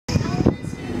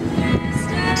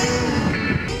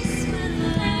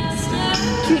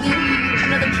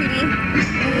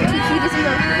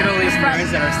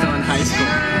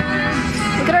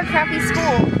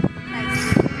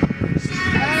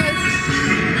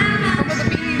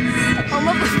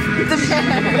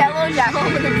the yellow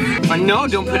jacket. No,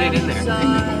 don't put it in there.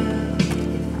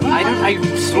 I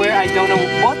swear I don't know.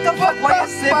 What the fuck? Why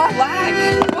is it black?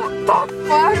 What the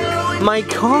fuck? My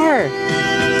car.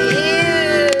 Ew.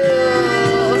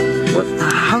 What?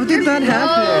 How did that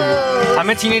happen? I'm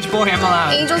a teenage boy, I'm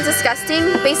allowed. Angel's disgusting,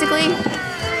 basically.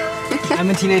 I'm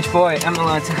a teenage boy, I'm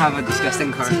allowed to have a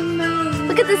disgusting car.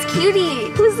 Look at this cutie.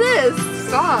 Who's this?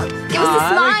 Stop. Give us a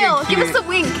smile. Give us a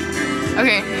wink.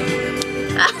 Okay.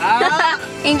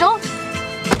 Angel?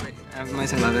 I have my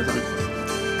sunglasses on.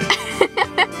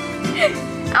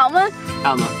 Alma?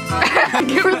 Alma.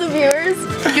 For the viewers.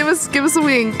 Give us a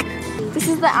wink. This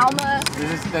is the Alma.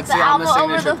 That's the Alma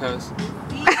signature pose.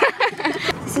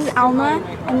 This is Alma,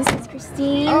 and this is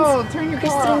Christine. Oh, turn your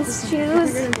car off. Christine's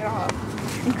shoes. You're gonna get off.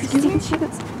 And Christine's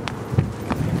shoes.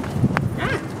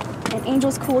 And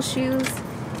Angel's cool shoes.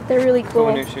 They're really cool.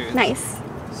 Cool new shoes. Nice.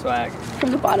 Swag.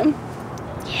 From the bottom.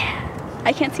 Yeah.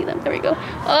 I can't see them. There we go.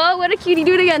 Oh, what a cutie.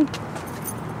 Do it again.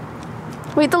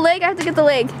 Wait, the leg? I have to get the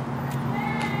leg.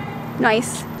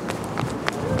 Nice.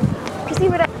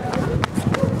 Christine, what?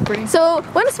 So,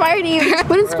 what inspired you?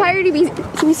 What inspired you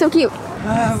to be so cute?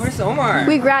 Where's Omar?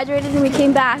 We graduated and we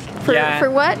came back. For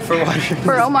what? For what?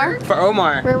 For Omar? For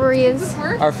Omar. Wherever he is.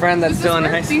 Our friend that's still in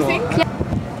high school. Yeah.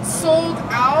 Sold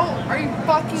out? Are you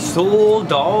fucking...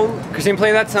 Sold out? Christine,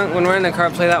 play that song. When we're in the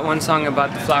car, play that one song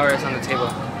about the flowers on the table.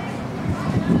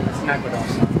 It's not good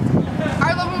also.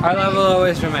 Our love will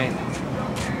always remain.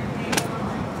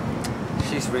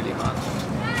 She's really hot.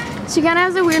 She kind of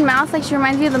has a weird mouth, like she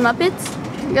reminds me of the Muppets.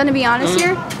 I'm gonna be honest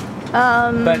here.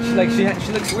 But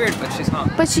she looks weird, but she's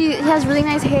hot. But she has really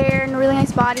nice hair and a really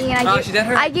nice body, and she did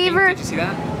her. I gave her. Did you see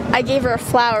that? I gave her a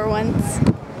flower once,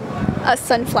 a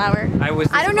sunflower.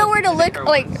 I don't know where to look,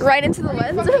 like right into the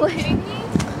lens. Or, like,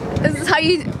 this is how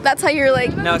you. That's how you're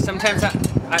like. No, sometimes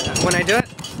when I do it,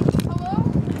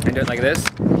 I do it like this.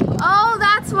 Oh,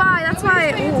 that's why. That's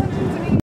why. Ooh.